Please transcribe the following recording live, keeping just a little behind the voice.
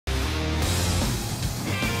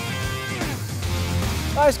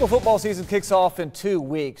High school football season kicks off in 2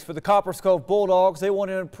 weeks. For the Copperas Cove Bulldawgs, they want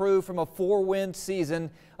to improve from a 4-win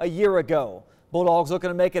season a year ago. Bulldogs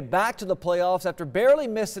looking to make it back to the playoffs after barely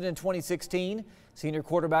missing in 2016. Senior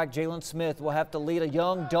quarterback Jalen Smith will have to lead a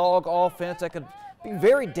young dog offense that could be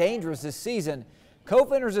very dangerous this season.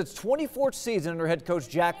 Cove enters its 24th season under head coach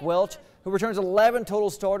Jack Welch, who returns 11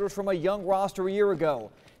 total starters from a young roster a year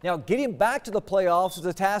ago. Now, getting back to the playoffs is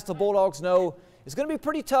a task the Bulldogs know is going to be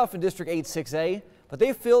pretty tough in District 8 6A, but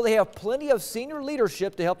they feel they have plenty of senior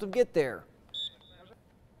leadership to help them get there.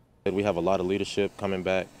 We have a lot of leadership coming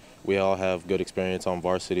back. We all have good experience on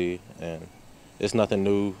varsity, and it's nothing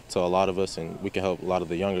new to a lot of us, and we can help a lot of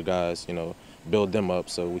the younger guys, build them up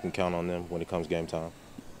so we can count on them when it comes game time.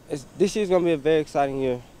 This year's going to be a very exciting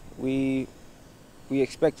year. We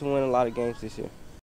expect to win a lot of games this year.